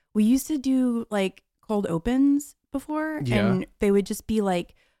we used to do like cold opens before, and they would just be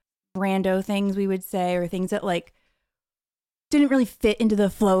like rando things we would say, or things that like didn't really fit into the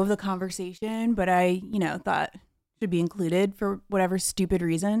flow of the conversation, but I, thought should be included for whatever stupid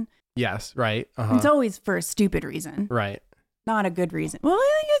reason. Yes, right. It's always for a stupid reason. Right. Not a good reason. Well,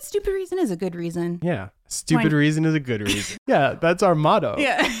 I think a stupid reason is a good reason. Yeah. Stupid reason is a good reason. Yeah, that's our motto.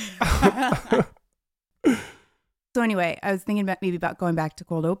 Yeah. So anyway, I was thinking about going back to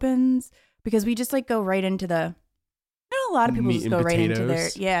cold opens, because we just like go right into the, a lot of people just go right into their,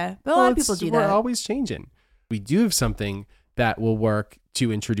 but a lot of people do that. We're always changing. We do have something that will work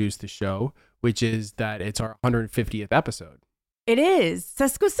to introduce the show, which is that it's our 150th episode. It is.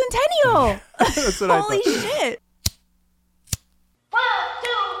 Sesquicentennial. That's what Holy shit. 1, 2,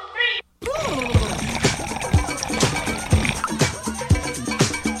 3.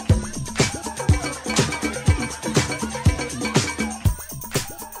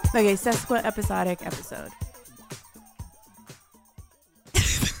 Okay, Sesquiepisodic episode.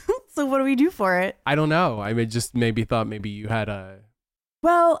 So what do we do for it? I don't know. I just maybe thought maybe you had a...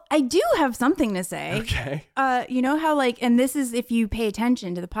 Well, I do have something to say. Okay. You know how and this is, if you pay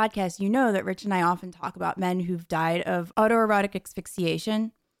attention to the podcast, you know that Rich and I often talk about men who've died of autoerotic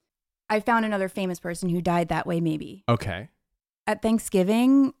asphyxiation. I found another famous person who died that way, maybe. Okay. At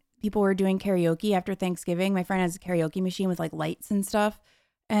Thanksgiving, people were doing karaoke after Thanksgiving. My friend has a karaoke machine with like lights and stuff.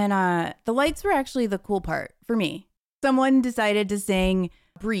 And the lights were actually the cool part for me. Someone decided to sing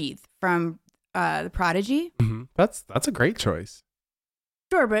Breathe from The Prodigy. Mm-hmm. That's a great choice.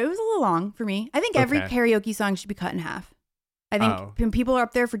 Sure, but it was a little long for me. I think every karaoke song should be cut in half. I think when people are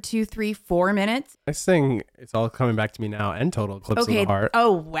up there for 2, 3, 4 minutes. I sing It's All Coming Back to Me Now and Total Eclipse of the Heart.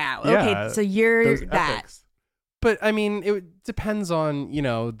 Oh, wow. Yeah, okay, so you're that. Epics. But I mean, it depends on,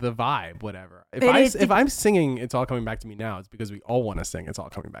 the vibe, whatever. If I'm singing It's All Coming Back to Me Now, it's because we all want to sing It's All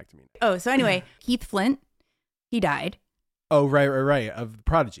Coming Back to Me Now. Oh, so anyway, Keith Flint, he died. Oh, right. Of The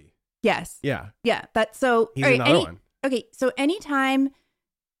Prodigy. Yes. Yeah. Yeah. That's so. He's another one. Okay, so anytime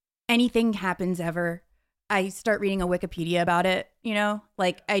anything happens ever, I start reading a Wikipedia about it,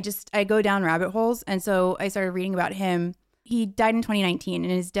 I go down rabbit holes. And so I started reading about him. He died in 2019,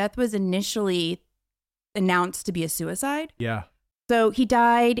 and his death was initially announced to be a suicide. Yeah. So he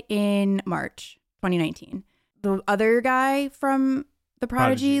died in March 2019. The other guy from The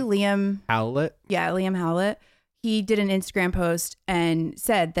Prodigy. Liam Howlett. Yeah, Liam Howlett. He did an Instagram post and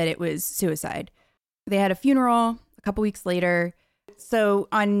said that it was suicide. They had a funeral a couple weeks later. So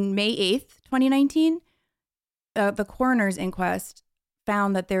on May 8th, 2019, the coroner's inquest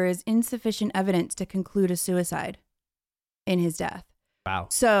found that there is insufficient evidence to conclude a suicide in his death. Wow.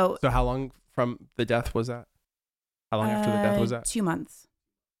 So how long from the death was that? How long after the death was that? 2 months.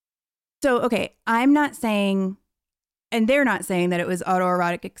 So, okay, I'm not saying, and they're not saying that it was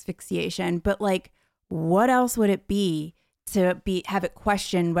autoerotic asphyxiation, but what else would it be to have it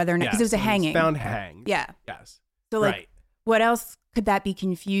questioned whether or not, because it was a hanging. Found hanged. Yeah. Yes. So what else could that be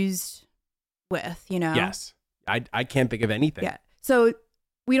confused with, Yes. I can't think of anything. Yeah. So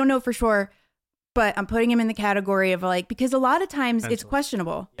we don't know for sure, but I'm putting him in the category of because a lot of times it's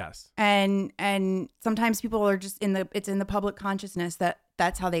questionable. Yes. And sometimes people are just it's in the public consciousness that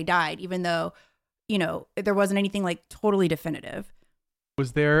that's how they died, even though, there wasn't anything totally definitive.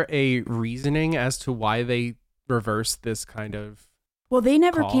 Was there a reasoning as to why they reversed this kind of Well, they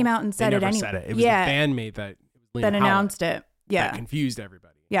never call? Came out and said they it never anyway. said it. It was the bandmate that announced it. Yeah. That confused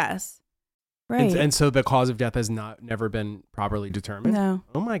everybody. Yes. Right. And so the cause of death has never been properly determined? No.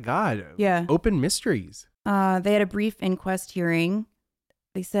 Oh my God. Yeah. Open mysteries. They had a brief inquest hearing.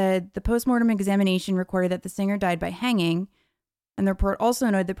 They said the postmortem examination recorded that the singer died by hanging, and the report also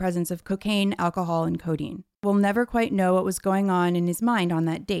noted the presence of cocaine, alcohol, and codeine. We'll never quite know what was going on in his mind on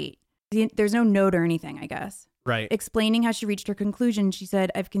that date. There's no note or anything, I guess. Right. Explaining how she reached her conclusion, she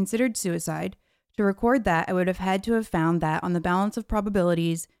said, "I've considered suicide. To record that, I would have had to have found that, on the balance of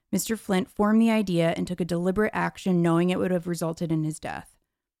probabilities, Mr. Flint formed the idea and took a deliberate action knowing it would have resulted in his death.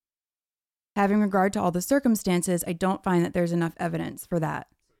 Having regard to all the circumstances, I don't find that there's enough evidence for that.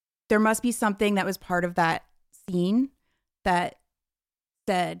 There must be something that was part of that scene that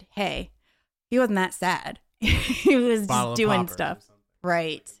said, hey, he wasn't that sad. He was just doing stuff."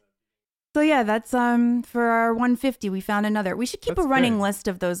 Right. So yeah, that's for our 150. We found another. We should keep a running list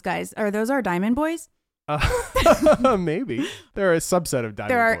of those guys. Are those our Diamond Boys? Maybe. They're a subset of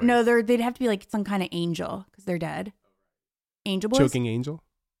Diamond Boys. No, they'd have to be some kind of angel because they're dead. Angel Boys? Choking Angel?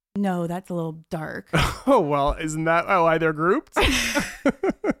 No, that's a little dark. Oh, well, isn't that why they're grouped?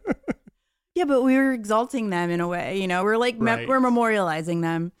 Yeah, but we were exalting them in a way, we're we're memorializing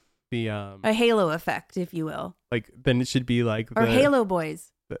them. The a halo effect, if you will. Then it should be or Halo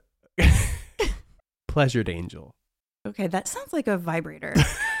Boys. Pleasured angel. Okay, that sounds like a vibrator.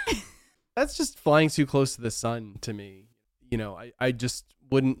 That's just flying too close to the sun to me. You know, I just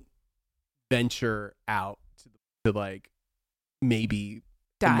wouldn't venture out to like maybe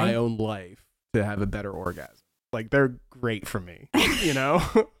in my own life to have a better orgasm. Like they're great for me, you know.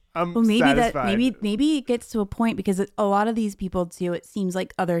 I'm well, maybe satisfied. maybe it gets to a point because a lot of these people too. It seems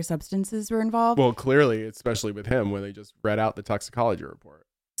like other substances were involved. Well, clearly, especially with him, when they just read out the toxicology report.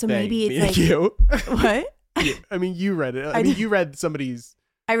 So maybe it's like you. What? Yeah, I mean, you read it. I mean, you read somebody's.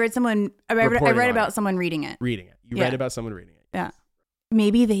 I read about someone reading it. You read about someone reading it. Yeah.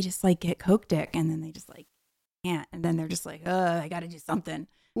 Maybe they just like get coke dick and then they just like can't, and then they're just like, I got to do something.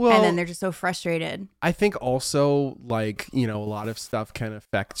 Well, and then they're just so frustrated. I think also, like, you know, a lot of stuff can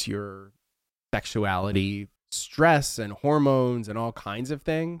affect your sexuality, stress and hormones and all kinds of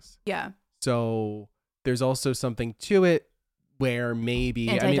things. Yeah. So there's also something to it where maybe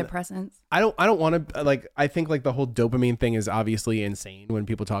antidepressants. I don't want to like. I think like the whole dopamine thing is obviously insane when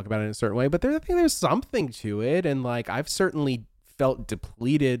people talk about it in a certain way, but I think there's something to it, and like I've certainly felt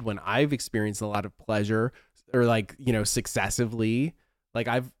depleted when I've experienced a lot of pleasure or like, you know, successively. Like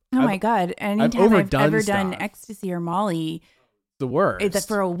my God. Anytime I've ever done ecstasy or Molly, the worst.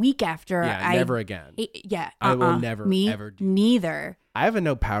 For a week after, never again. I will never ever do neither. I have a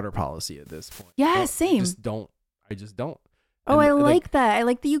no powder policy at this point. Yeah, same. I just don't. Oh, and I like that. I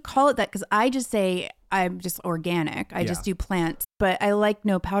like that you call it that because I just say I'm just organic. I just do plants, but I like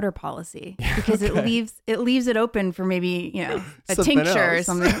no powder policy because it leaves it open for maybe, you know, a tincture or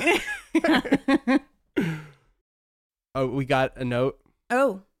something. Oh, we got a note.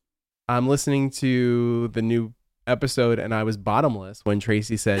 Oh. I'm listening to the new episode and I was bottomless when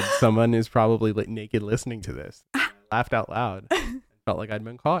Tracy said someone is probably naked listening to this. I laughed out loud. Felt like I'd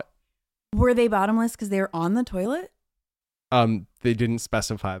been caught. Were they bottomless because they were on the toilet? They didn't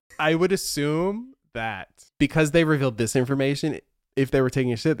specify. I would assume that because they revealed this information, if they were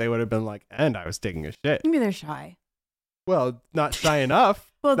taking a shit, they would have been like, and I was taking a shit. Maybe they're shy. Well, not shy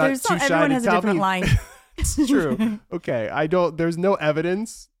enough. Well, everyone has a different line. It's true. Okay. There's no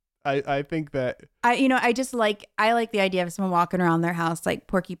evidence. I think that I like the idea of someone walking around their house like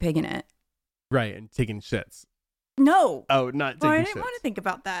Porky Pig in it. Right, and taking shits. No. Oh, not taking shits. I didn't want to think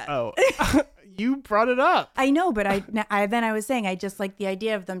about that. Oh. You brought it up. I know, but I was saying I just like the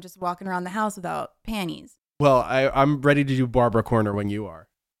idea of them just walking around the house without panties. Well, I'm ready to do Barbara Corner when you are.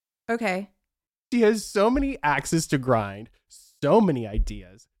 Okay. She has so many axes to grind, so many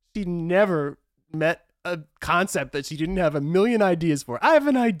ideas. She never met a concept that she didn't have a million ideas for. I have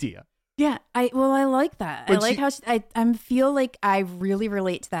an idea. Yeah, I like that. I like how I feel like I really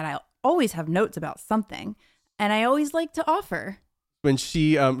relate to that. I always have notes about something, and I always like to offer. When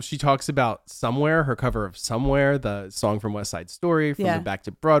she talks about Somewhere, her cover of Somewhere, the song from West Side Story from the Back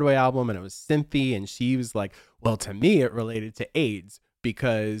to Broadway album, and it was Cynthia, and she was like, well, to me, it related to AIDS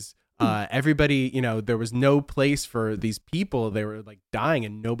because everybody, you know, there was no place for these people. They were like dying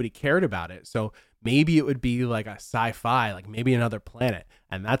and nobody cared about it. So maybe it would be like a sci-fi, like maybe another planet.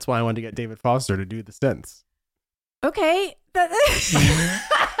 And that's why I wanted to get David Foster to do the synths. Okay.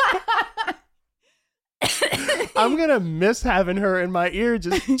 I'm going to miss having her in my ear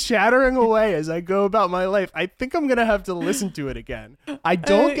just chattering away as I go about my life. I think I'm going to have to listen to it again. I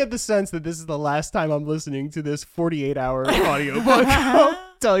don't get the sense that this is the last time I'm listening to this 48-hour audiobook. I'll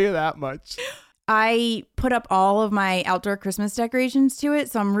tell you that much. I put up all of my outdoor Christmas decorations to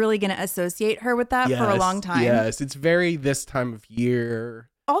it, so I'm really going to associate her with that for a long time. Yes, it's very this time of year.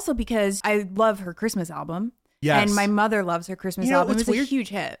 Also because I love her Christmas album. Yes. And my mother loves her Christmas album. It was a huge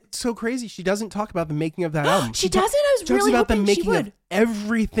hit. It's so crazy. She doesn't talk about the making of that album. She doesn't? I was really hoping she would. She talks about the making of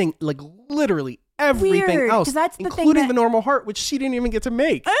everything, like literally everything else, that's the including the Normal Heart, which she didn't even get to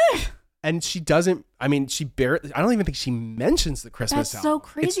make. And she doesn't, I mean, I don't even think she mentions the Christmas album. That's so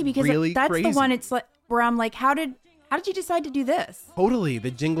crazy because really that's crazy. The one it's like where I'm like, how did you decide to do this? Totally.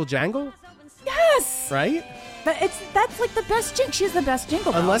 The Jingle Jangle? Yes. Right? But that's like the best jingle. She has the best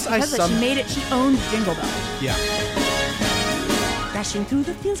jingle bell. Unless she made it. She owned Jingle Bell. Yeah. Dashing through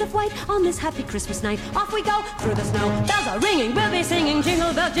the fields of white on this happy Christmas night. Off we go through the snow. Bells are ringing. We'll be singing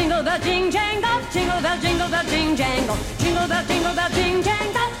jingle bell, jing jangle. Jingle bell, jing jangle. Jingle bell, jing jangle. Jingle bell, jing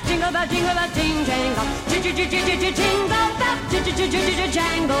jangle. Jingle bell, jangle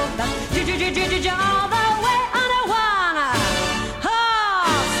bell. All the way on a one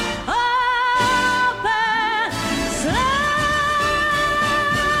horse open sleigh.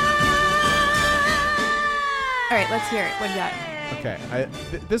 All right, let's hear it. What do you got? Okay,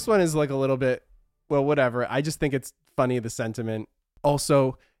 this one is like a little bit, well, whatever. I just think it's funny, the sentiment.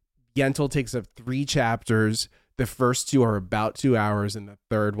 Also, Yentl takes up 3 chapters The first two are about 2 hours, and the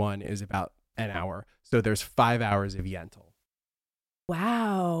third one is about an hour. So there's 5 hours of Yentl.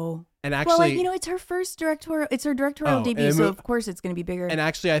 Wow. And actually, it's her first directorial debut, so of course it's going to be bigger. And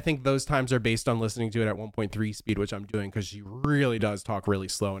actually, I think those times are based on listening to it at 1.3 speed, which I'm doing because she really does talk really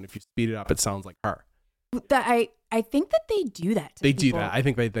slow. And if you speed it up, it sounds like her. I think that they do that to They people. do that. I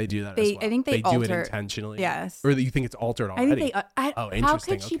think they do that as well. I think they do it alter, intentionally. Yes. Or you think it's altered already? I think they.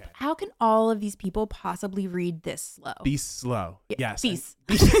 Interesting. How can all of these people possibly read this slow? Be slow. Yes. Peace.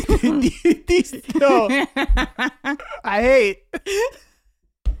 Be slow. I hate.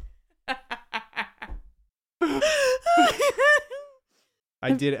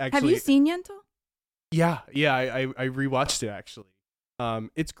 I did actually. Have you seen Yentl? Yeah. I rewatched it actually.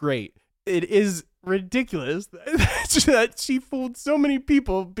 It's great. It is ridiculous that she fooled so many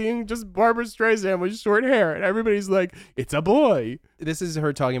people being just Barbara Streisand with short hair, and everybody's like, "It's a boy." This is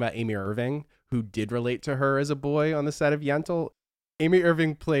her talking about Amy Irving, who did relate to her as a boy on the set of Yentl. Amy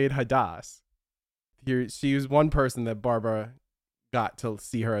Irving played Hadass. She was one person that Barbara got to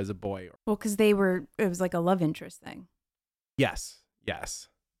see her as a boy. Well, because it was like a love interest thing. Yes.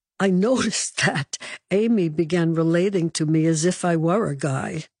 I noticed that Amy began relating to me as if I were a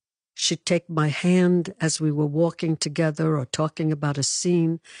guy. She'd take my hand as we were walking together or talking about a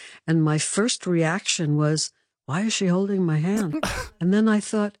scene, and my first reaction was, why is she holding my hand? And then I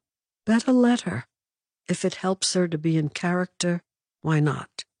thought, better let her. If it helps her to be in character, why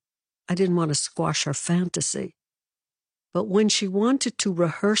not? I didn't want to squash her fantasy. But when she wanted to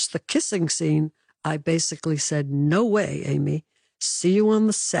rehearse the kissing scene, I basically said, no way, Amy. See you on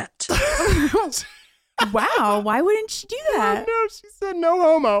the set. Wow, why wouldn't she do that? Oh, no, she said no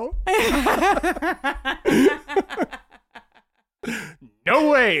homo.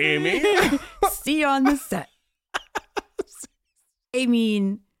 No way, Amy. See you on the set. I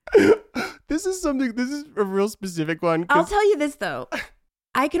mean, this is a real specific one. I'll tell you this though.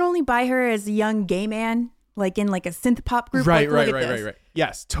 I can only buy her as a young gay man, like in like a synth pop group. Right.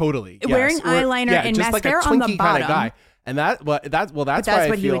 Yes, totally. Yes. Wearing eyeliner and just mascara like a on the Twinkie bottom. kind of guy. And that's why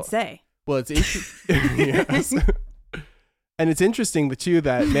what he would say. Well, it's yes. And it's interesting too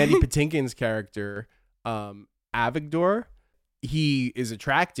that Mandy Patinkin's character, Avigdor, he is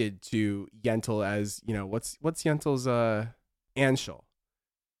attracted to Yentl as, what's Yentl's Anshel.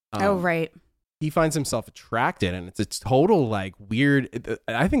 Oh, right. He finds himself attracted, and it's a total like weird.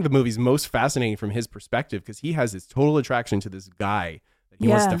 I think the movie's most fascinating from his perspective because he has this total attraction to this guy that he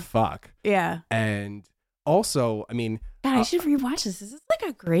wants to fuck. Yeah. And also, I mean, God, I should rewatch this. This is like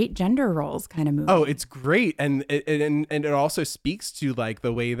a great gender roles kind of movie. Oh, it's great, and it also speaks to like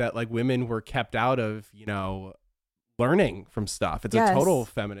the way that like women were kept out of learning from stuff. It's a total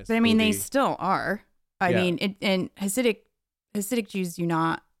feminist. But I mean, movie. they still are. I mean, and Hasidic Jews do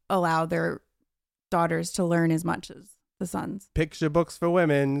not allow their daughters to learn as much as the sons. Picture books for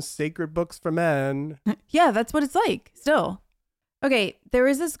women, sacred books for men. Yeah, that's what it's like still. Okay, there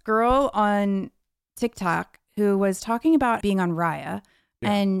was this girl on TikTok who was talking about being on Raya,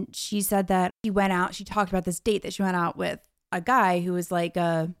 and she said that she talked about this date that she went out with a guy who was like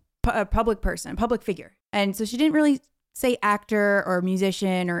a public person, public figure. And so she didn't really say actor or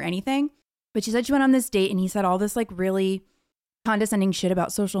musician or anything, but she said she went on this date and he said all this like really condescending shit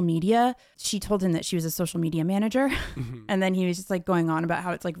about social media. She told him that she was a social media manager. Mm-hmm. And then he was just like going on about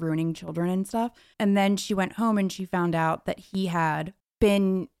how it's like ruining children and stuff. And then she went home and she found out that he had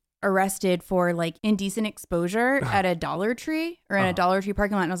been arrested for like indecent exposure at a Dollar Tree or in a Dollar Tree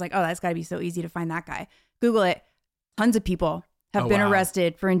parking lot. And I was like, oh, that's gotta be so easy to find that guy. Google it. Tons of people have been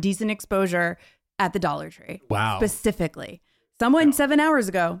arrested for indecent exposure at the Dollar Tree. Wow. Specifically. Someone 7 hours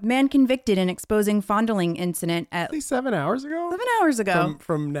ago, man convicted in exposing fondling incident at... 7 hours ago? 7 hours ago.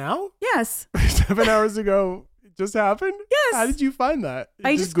 From now? Yes. 7 hours ago it just happened? Yes. How did you find that?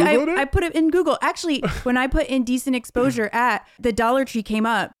 I just Googled it? I put it in Google. Actually, when I put indecent exposure at the Dollar Tree came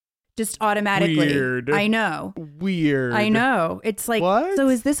up just automatically. Weird. I know. Weird. I know. It's like, what? So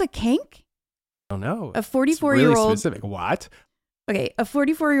is this a kink? I don't know. A 44-year-old... Really specific. What? Okay, a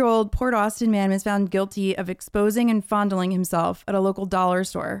 44-year-old Port Austin man was found guilty of exposing and fondling himself at a local dollar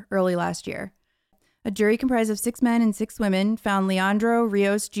store early last year. A jury comprised of 6 men and 6 women found Leandro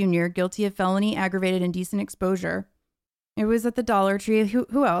Rios Jr. guilty of felony aggravated indecent exposure. It was at the Dollar Tree.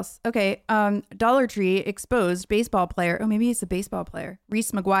 Who else? Okay, Dollar Tree exposed baseball player. Oh, maybe it's a baseball player.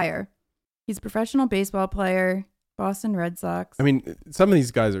 Reese McGuire. He's a professional baseball player, Boston Red Sox. I mean, some of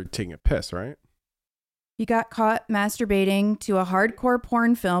these guys are taking a piss, right? He got caught masturbating to a hardcore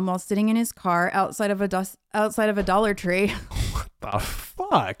porn film while sitting in his car outside of a Dollar Tree. What the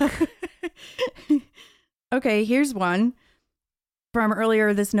fuck? Okay, here's one from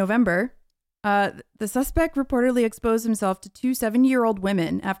earlier this November. The suspect reportedly exposed himself to two 70-year-old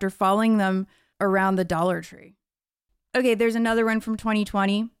women after following them around the Dollar Tree. Okay, there's another one from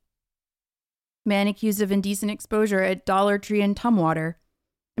 2020. Man accused of indecent exposure at Dollar Tree in Tumwater.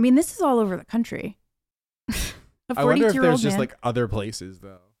 I mean, this is all over the country. I wonder if there's just like other places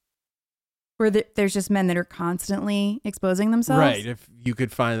though, where there's just men that are constantly exposing themselves. Right. If you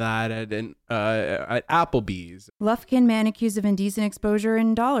could find that at Applebee's. Lufkin man accused of indecent exposure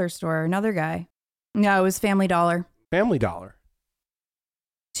in dollar store. Another guy. No, it was Family Dollar. Family Dollar.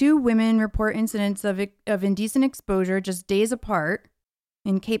 2 women report incidents of indecent exposure just days apart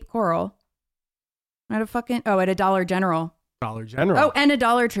in Cape Coral. At a Dollar General. Dollar General. Oh, and a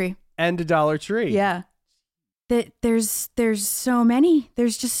Dollar Tree. And a Dollar Tree. Yeah. There's so many.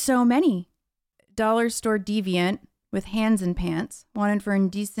 There's just so many. Dollar store deviant with hands in pants wanted for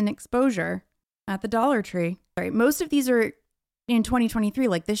indecent exposure at the Dollar Tree. All right, most of these are in 2023.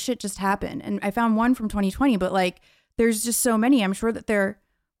 Like, this shit just happened. And I found one from 2020, but like, there's just so many. I'm sure that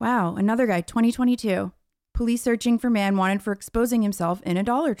wow, another guy, 2022. Police searching for man wanted for exposing himself in a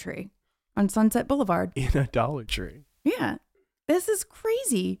Dollar Tree on Sunset Boulevard. In a Dollar Tree. Yeah, this is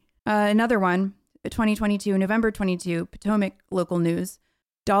crazy. Another one, 2022, November 22, Potomac local news.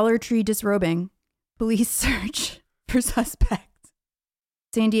 Dollar Tree disrobing. Police search for suspect.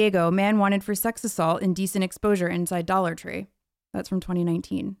 San Diego, man wanted for sex assault, indecent exposure inside Dollar Tree. That's from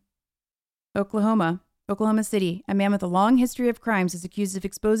 2019. Oklahoma City, a man with a long history of crimes is accused of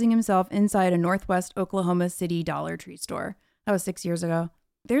exposing himself inside a Northwest Oklahoma City Dollar Tree store. That was 6 years ago.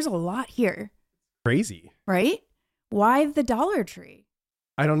 There's a lot here. Crazy. Right? Why the Dollar Tree?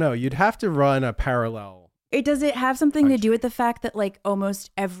 I don't know. You'd have to run a parallel. Does it have something to do with the fact that like almost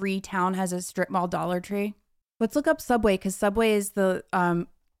every town has a strip mall Dollar Tree? Let's look up Subway, because Subway is the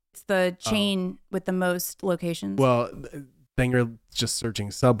chain with the most locations. Well, then you're just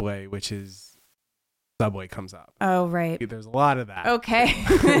searching Subway, which is Subway comes up. Oh, right. There's a lot of that.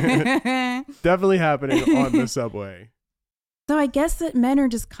 Okay. Definitely happening on the Subway. So I guess that men are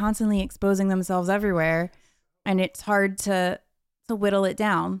just constantly exposing themselves everywhere, and it's hard to whittle it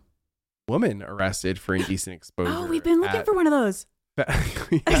down. Woman arrested for indecent exposure. Oh, we've been looking for one of those.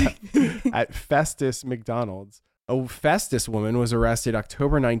 At Festus McDonald's. A Festus woman was arrested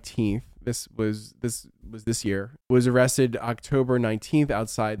October 19th. This was this year. Was arrested October 19th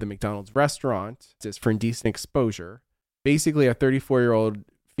outside the McDonald's restaurant just for indecent exposure. Basically, a 34-year-old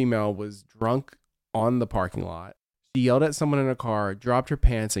female was drunk on the parking lot. She yelled at someone in a car, dropped her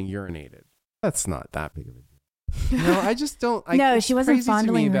pants, and urinated. That's not that big of a deal. No, I just don't. No, she wasn't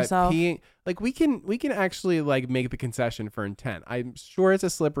fondling herself. Peeing, like we can actually like make the concession for intent. I'm sure it's a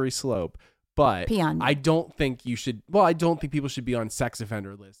slippery slope, but I don't think you should. Well, I don't think people should be on sex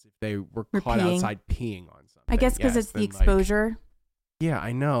offender lists if they were caught outside peeing on something. I guess because it's the exposure. Like, yeah,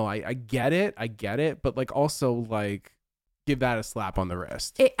 I know. I get it, but like also like give that a slap on the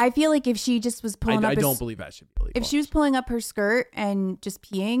wrist. I feel like if she just was pulling up, I don't believe that should be illegal. If she was pulling up her skirt and just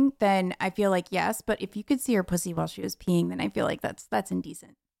peeing, then I feel like yes. But if you could see her pussy while she was peeing, then I feel like that's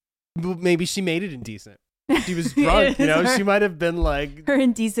indecent. Well, maybe she made it indecent. She was drunk, she might have been like her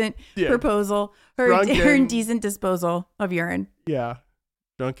indecent proposal, her indecent disposal of urine. Yeah,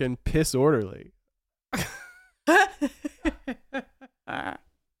 drunken piss orderly.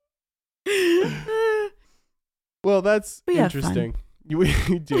 Well, that's interesting. We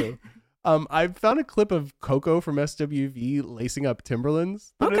do. I found a clip of Coco from SWV lacing up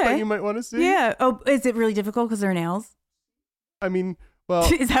Timberlands that I thought you might want to see. Yeah. Oh, is it really difficult because they're nails? I mean,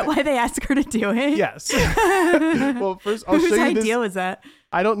 well, is that why they asked her to do it? Yes. Well, first I'll show you this. Whose idea was that?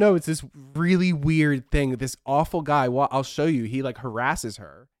 I don't know. It's this really weird thing. This awful guy. Well, I'll show you. He like harasses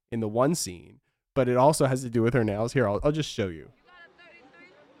her in the one scene, but it also has to do with her nails. Here, I'll just show you.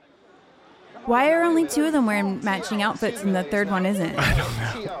 Why are only 2 of them wearing matching outfits and the third one isn't? I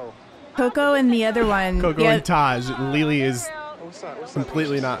don't know. Coco and the other one. Coco and Taj. Lily is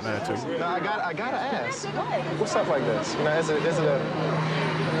completely not matching. No, I gotta ask. What's up like this? Is it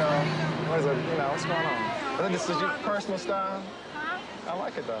what's going on? This is your personal style? I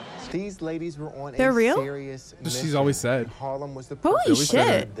like it though. These ladies were on They're a real? serious mission. She's always said. Harlem was the Holy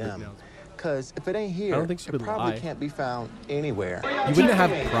shit. Because if it ain't here, I don't think she would probably lie. Can't be found anywhere. You wouldn't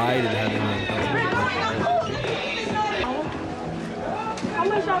have pride in having How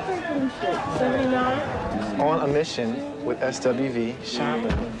much y'all pay for this shit? $79? On a mission with SWV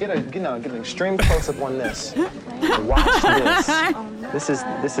shopping. Get an extreme close up on this. Watch this.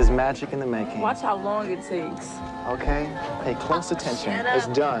 This is magic in the making. Watch how long it takes. Okay? Pay close attention. It's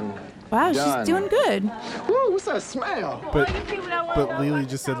done. Wow, Done. she's doing good. Woo, what's that smell? But Lily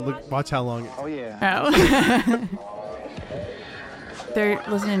just said, "Look, watch how long." Oh yeah. Oh. They're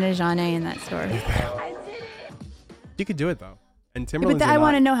listening to Jeanne in that store. You could do it though. And Yeah, Timberland's but I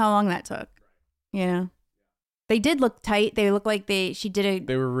want to know how long that took. You know, they did look tight. They look like she did it.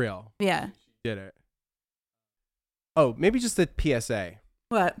 They were real. Yeah. She did it. Oh, maybe just a PSA.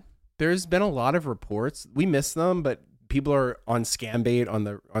 What? There's been a lot of reports. We missed them, but people are on Scambait on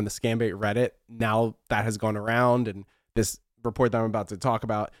the Scambait Reddit. Now that has gone around, and this report that I'm about to talk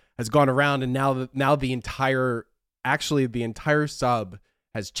about has gone around, and now the entire sub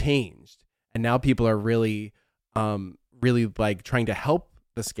has changed, and now people are really like trying to help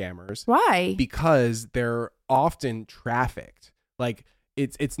the scammers. Why? Because they're often trafficked. Like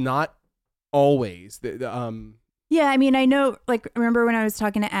it's not always Yeah, I mean, I know, like, remember when I was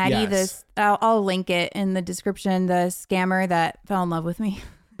talking to Addie, Yes. I'll link it in the description, the scammer that fell in love with me.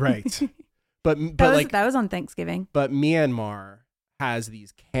 Right. But that was on Thanksgiving. But Myanmar has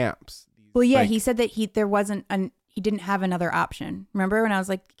these camps. Well, yeah, like- he said that he didn't have another option. Remember when I was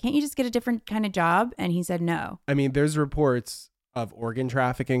like, can't you just get a different kind of job? And he said no. I mean, there's reports of organ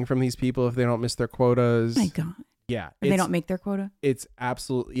trafficking from these people if they don't miss their quotas. Oh my God. Yeah. If they don't make their quota? It's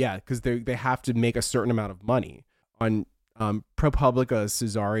absolutely, yeah, because they have to make a certain amount of money. On ProPublica,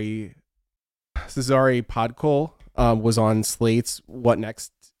 Cesare Podkol was on Slate's What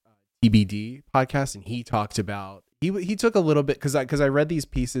Next TBD podcast, and he talked about, he took a little bit, because I read these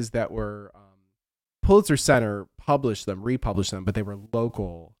pieces that were Pulitzer Center republished them, but they were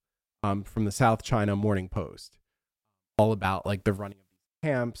local from the South China Morning Post, all about like the running of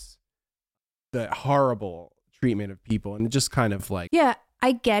these camps, the horrible treatment of people, and just kind of like, yeah,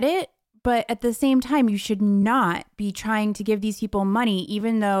 I get it. But at the same time, you should not be trying to give these people money,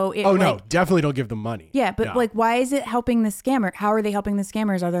 even though it. Oh, no, definitely don't give them money. Yeah, but No. like, why is it helping the scammer? How are they helping the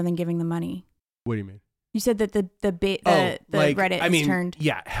scammers other than giving them money? What do you mean? You said that the like, Reddit I mean, is turned.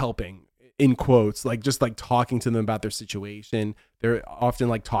 yeah, helping in quotes, like just like talking to them about their situation. They're often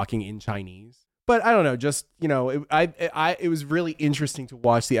like talking in Chinese. But I don't know, just, you know, it was really interesting to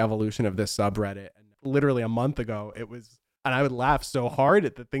watch the evolution of this subreddit. And literally a month ago, and I would laugh so hard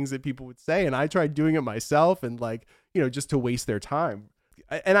at the things that people would say. And I tried doing it myself, and like, you know, just to waste their time.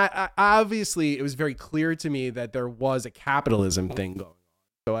 And I obviously, it was very clear to me that there was a capitalism thing going on.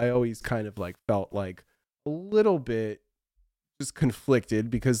 So I always kind of like felt like a little bit just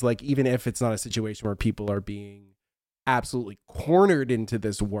conflicted, because like, even if it's not a situation where people are being absolutely cornered into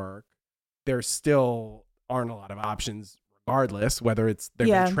this work, there still aren't a lot of options. Regardless, whether it's they're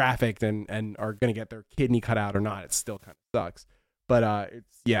being trafficked and are going to get their kidney cut out or not, it still kind of sucks. But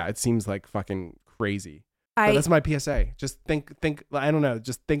it seems like fucking crazy. But that's my PSA. Just think. I don't know.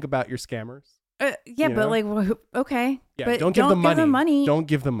 Just think about your scammers. Yeah, but like, okay. Yeah, but don't give them money. Don't Don't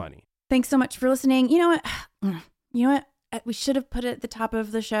give them money. Thanks so much for listening. You know what? We should have put it at the top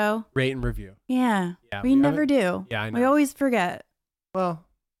of the show. Rate and review. Yeah. Yeah, we never do. Yeah, I know. We always forget. Well,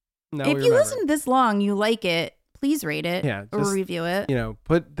 no. If you listen this long, you like it, please rate it or review it. You know,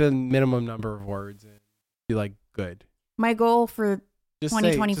 put the minimum number of words in. Be like, good. My goal for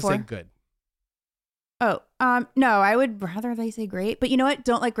 2024. Just say good. Oh, no, I would rather they say great. But you know what?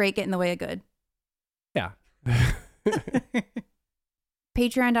 Don't let great get in the way of good. Yeah.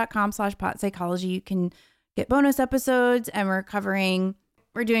 Patreon.com/potpsychology. You can get bonus episodes, and we're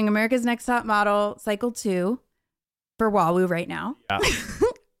doing America's Next Top Model Cycle 2 for Wawoo right now. Yeah.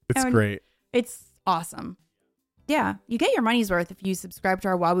 It's great. It's awesome. Yeah, you get your money's worth if you subscribe to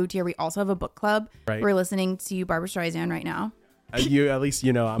our Wawoo tier. We also have a book club. Right. We're listening to Barbra Streisand right now. At least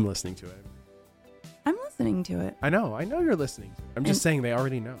you know I'm listening to it. I'm listening to it. I know you're listening to it. I'm just saying they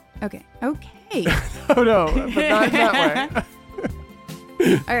already know. Okay. Oh no, but not in that way.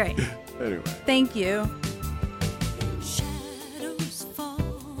 All right. Anyway. Thank you.